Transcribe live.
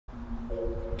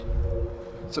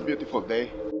It's a beautiful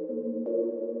day.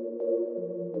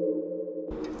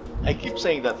 I keep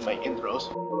saying that in my intros.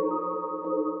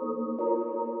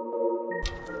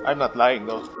 I'm not lying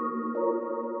though.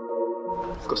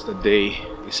 Because the day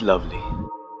is lovely.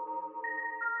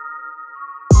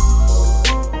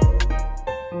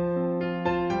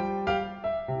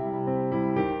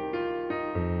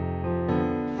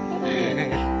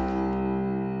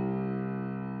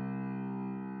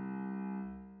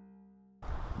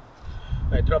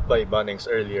 I dropped by Bunnings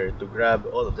earlier to grab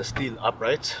all of the steel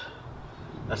uprights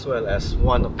as well as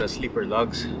one of the sleeper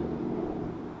logs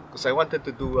because I wanted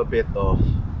to do a bit of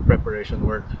preparation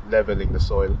work, leveling the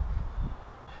soil.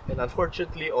 And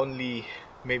unfortunately only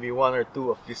maybe one or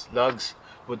two of these logs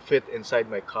would fit inside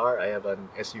my car. I have an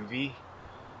SUV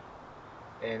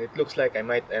and it looks like I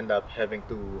might end up having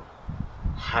to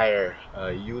hire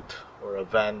a ute or a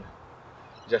van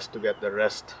just to get the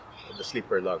rest of the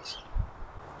sleeper logs.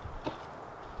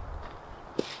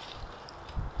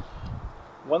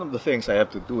 One of the things I have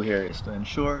to do here is to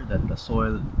ensure that the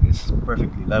soil is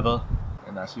perfectly level,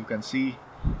 and as you can see,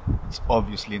 it's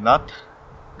obviously not.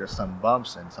 There's some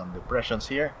bumps and some depressions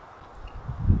here,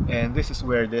 and this is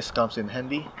where this comes in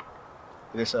handy.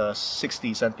 It is a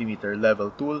 60 centimeter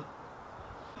level tool,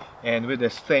 and with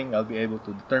this thing I'll be able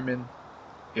to determine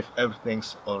if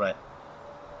everything's alright.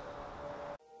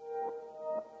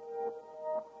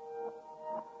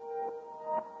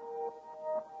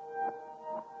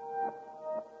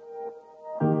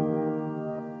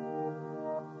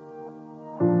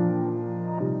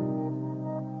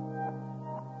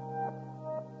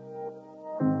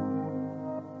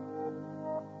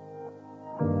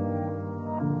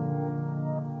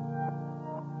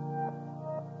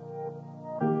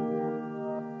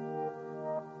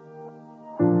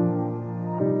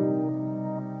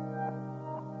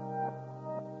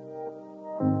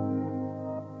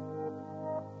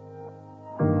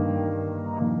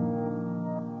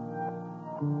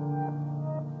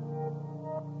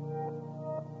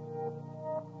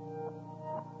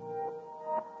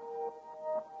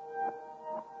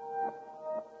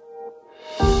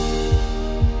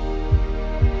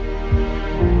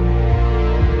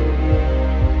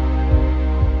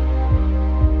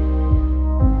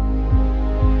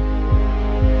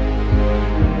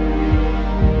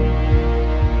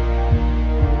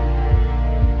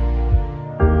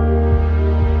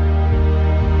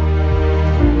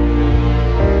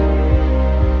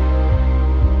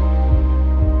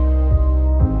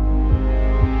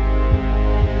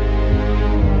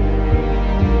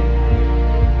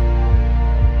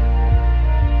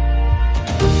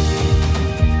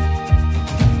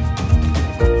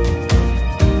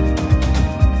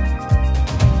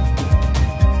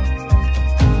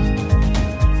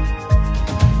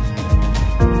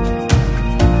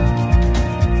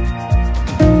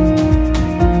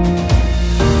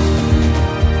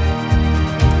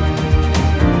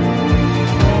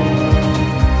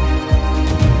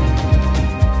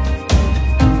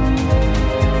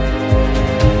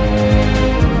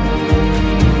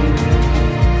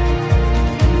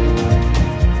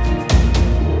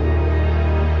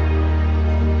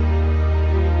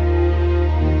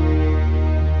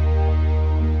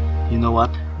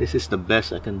 This is the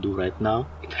best I can do right now.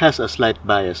 It has a slight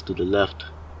bias to the left,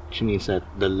 which means that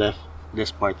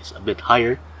this part is a bit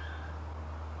higher.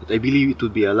 But I believe it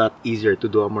would be a lot easier to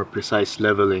do a more precise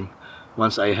leveling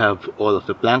once I have all of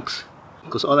the planks.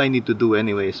 Because all I need to do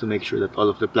anyway is to make sure that all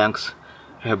of the planks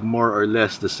have more or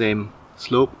less the same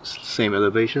slope, same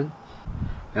elevation.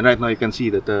 And right now you can see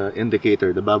that the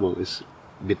indicator, the bubble, is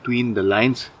between the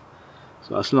lines.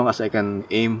 So as long as I can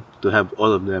aim to have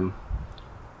all of them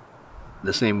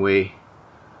the same way,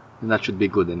 that should be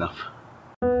good enough.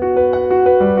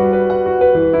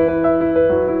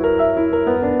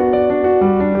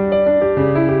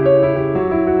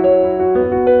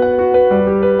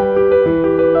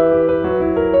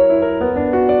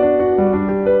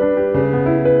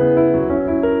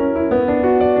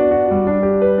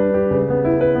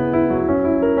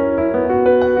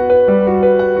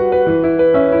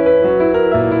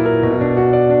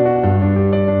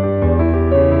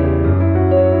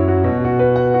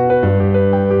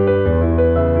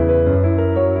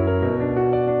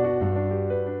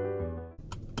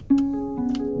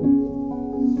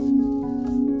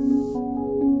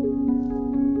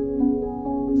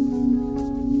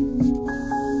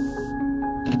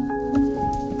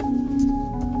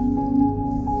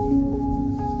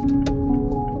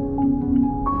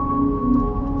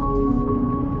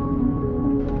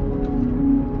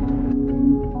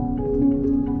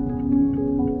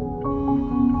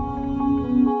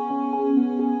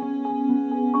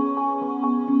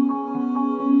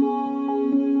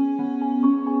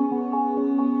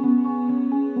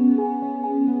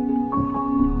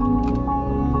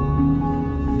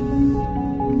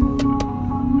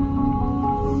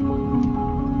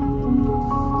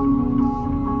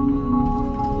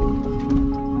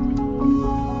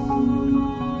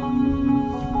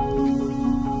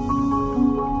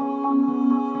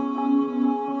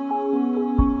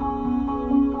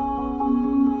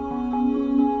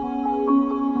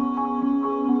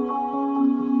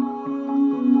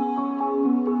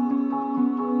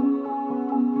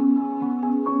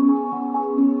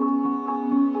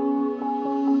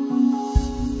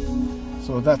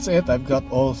 So that's it. I've got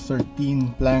all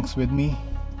 13 planks with me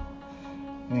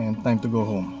and time to go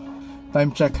home.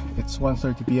 Time check, it's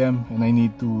 1:30 p.m. and I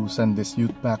need to send this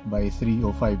ute back by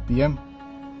 3:05 p.m.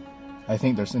 I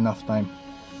think there's enough time.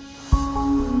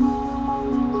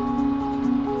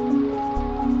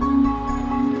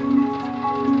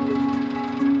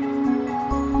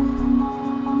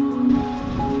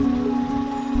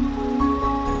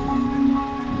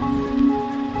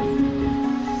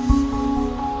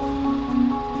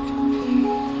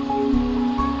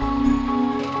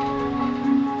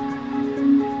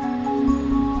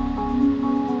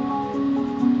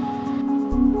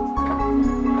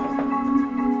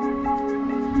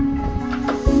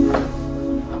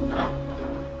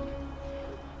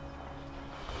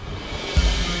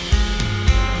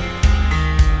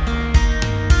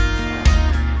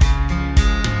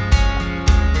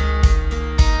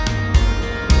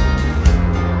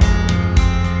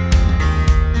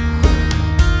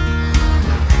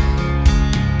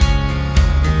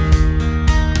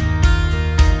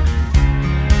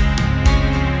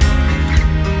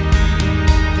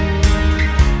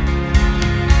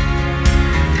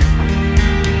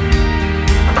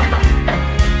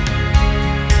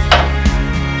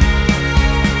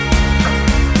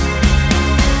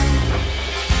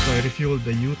 Refueled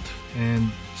the ute and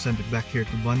sent it back here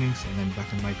to Bunnings, and I'm back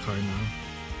in my car now.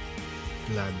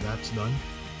 Glad that's done.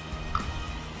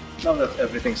 Now that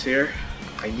everything's here,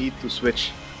 I need to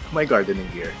switch to my gardening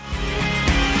gear.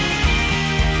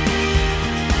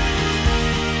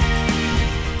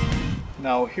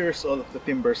 Now here's all of the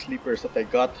timber sleepers that I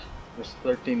got. There's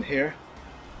 13 here,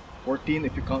 14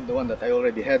 if you count the one that I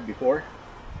already had before.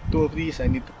 2 of these I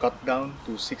need to cut down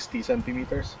to 60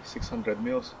 centimeters, 600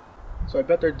 mils. So I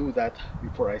better do that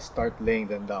before I start laying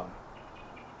them down.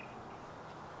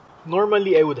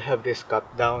 Normally I would have this cut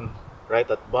down right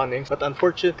at Bunnings, but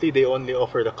unfortunately they only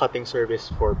offer the cutting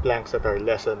service for planks that are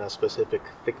less than a specific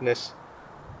thickness,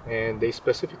 and they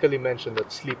specifically mentioned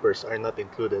that sleepers are not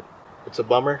included. It's a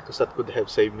bummer because that could have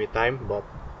saved me time, but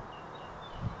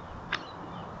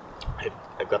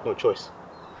I've got no choice.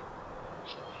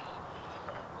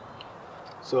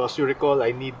 So as you recall,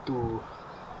 I need to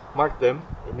mark them.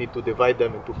 I need to divide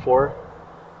them into 4.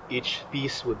 Each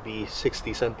piece would be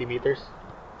 60 centimeters.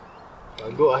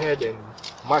 I'll go ahead and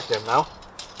mark them now.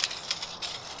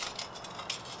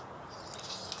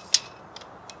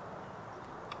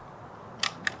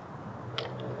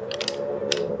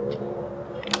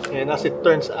 And as it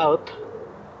turns out,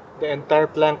 the entire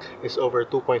plank is over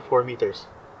 2.4 meters.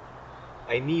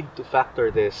 I need to factor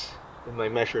this in my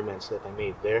measurements that I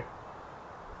made there.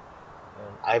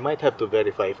 I might have to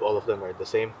verify if all of them are the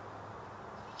same.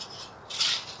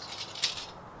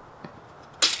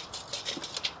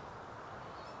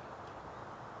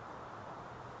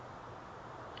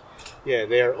 Yeah,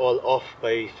 they are all off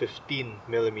by 15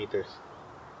 millimeters.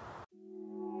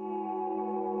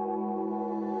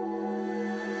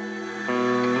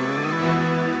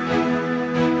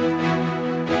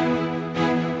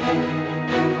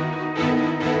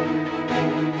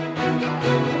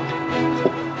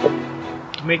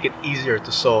 To make it easier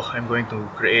to saw, I'm going to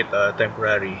create a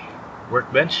temporary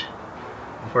workbench.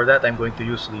 And for that, I'm going to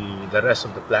use the rest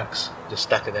of the planks, just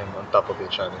stack them on top of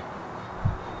each other.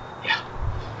 Yeah.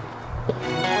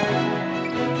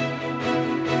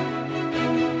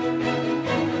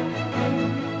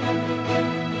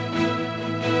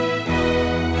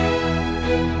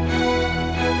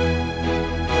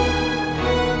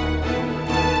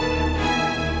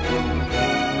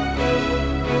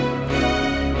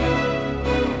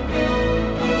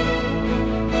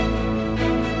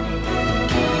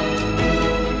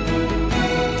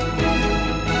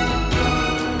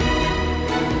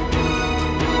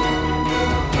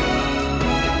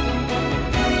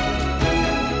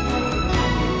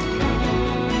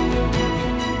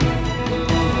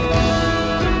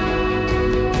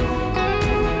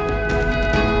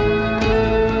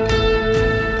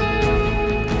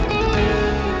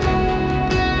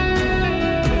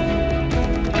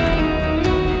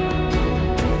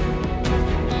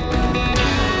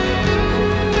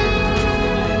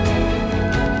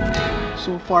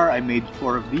 So far I made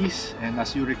 4 of these, and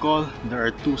as you recall, there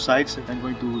are 2 sides that I'm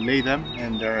going to lay them,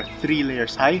 and there are 3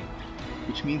 layers high,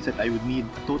 which means that I would need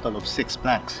a total of 6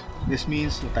 planks. This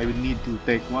means that I would need to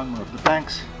take 1 more of the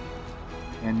planks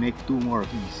and make 2 more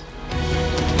of these.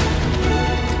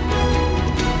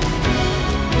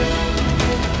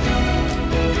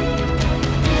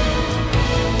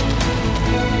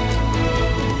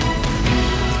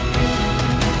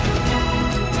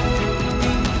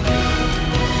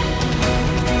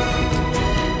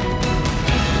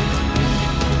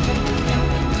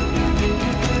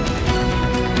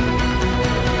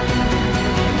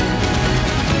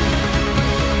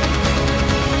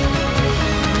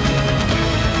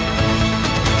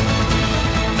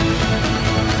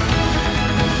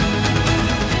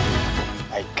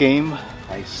 came,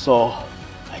 I saw,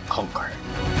 I conquered.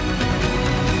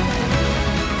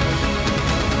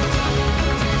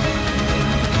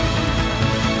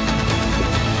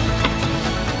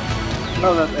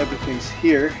 Now that everything's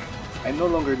here, I no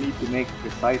longer need to make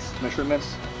precise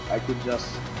measurements. I could just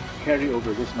carry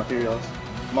over these materials,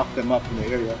 mock them up in the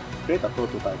area, create a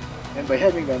prototype. And by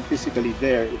having them physically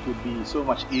there, it would be so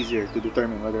much easier to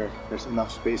determine whether there's enough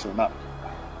space or not.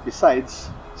 Besides,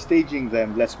 staging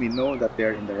them lets me know that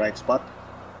they're in the right spot.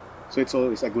 So it's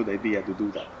always a good idea to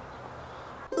do that.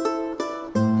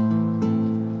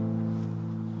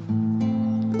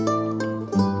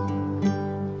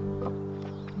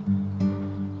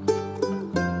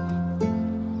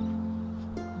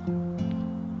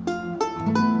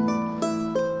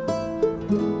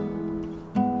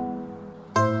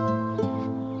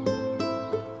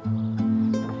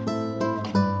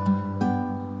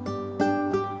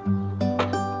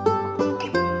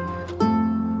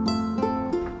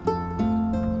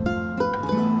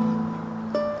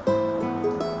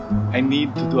 I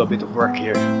need to do a bit of work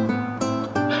here.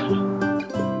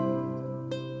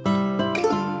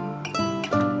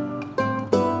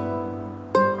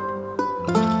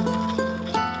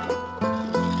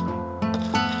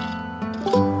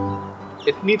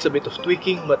 It needs a bit of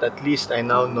tweaking, but at least I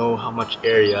now know how much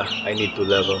area I need to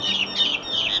level.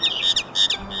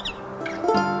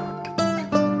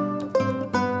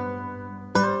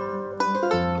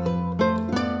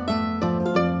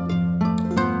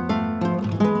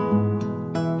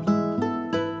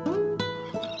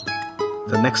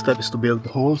 The next step is to build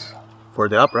holes for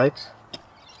the uprights,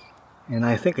 and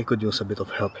I think I could use a bit of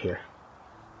help here.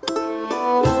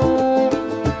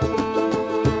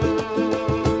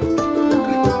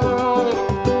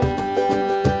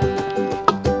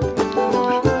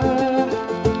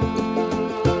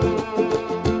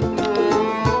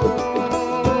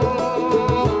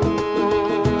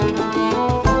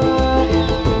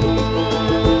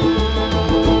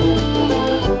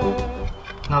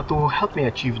 Now, to help me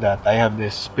achieve that, I have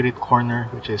this spirit corner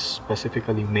which is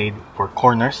specifically made for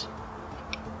corners.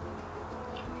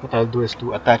 What I'll do is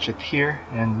to attach it here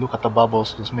and look at the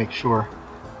bubbles, just make sure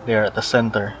they're at the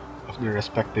center of their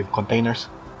respective containers.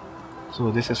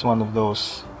 So this is one of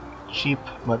those cheap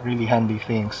but really handy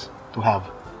things to have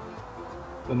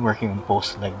when working on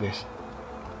posts like this.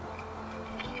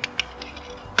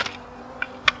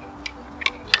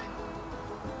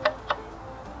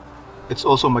 It's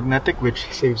also magnetic,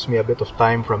 which saves me a bit of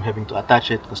time from having to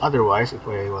attach it, because otherwise, if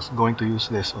I was going to use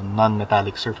this on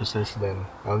non-metallic surfaces, then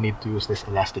I'll need to use this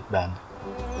elastic band.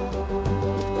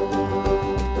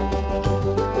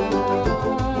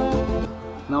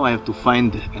 Now I have to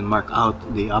find and mark out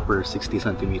the upper 60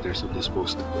 centimeters of this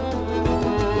post.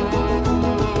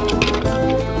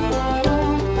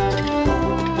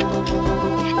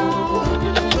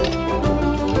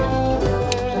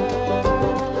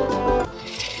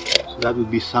 That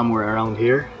would be somewhere around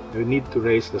here. I would need to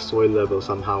raise the soil level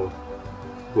somehow,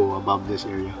 go above this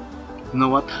area. You know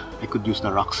what? I could use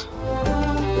the rocks.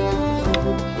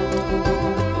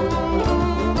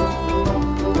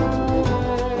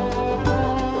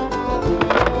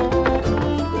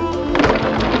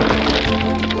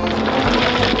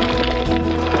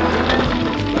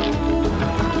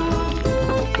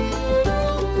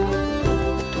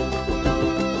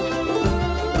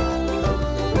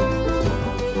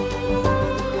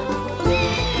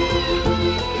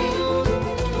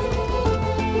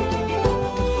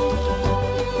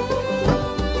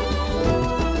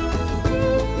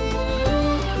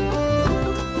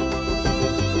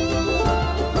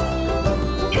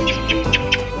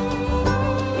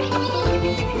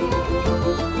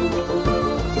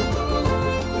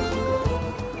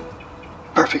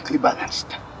 Perfectly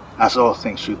balanced, as all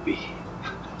things should be.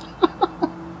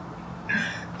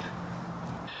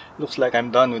 Looks like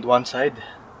I'm done with one side,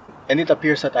 and it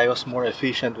appears that I was more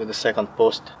efficient with the second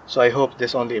post, so I hope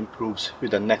this only improves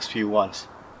with the next few ones.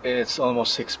 It's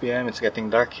almost 6 PM, it's getting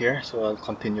dark here, so I'll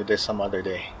continue this some other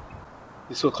day.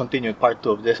 This will continue in part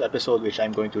 2 of this episode, which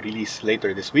I'm going to release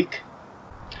later this week.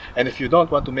 And if you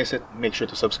don't want to miss it, make sure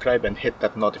to subscribe and hit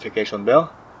that notification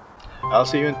bell. I'll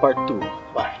see you in part 2.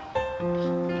 Bye.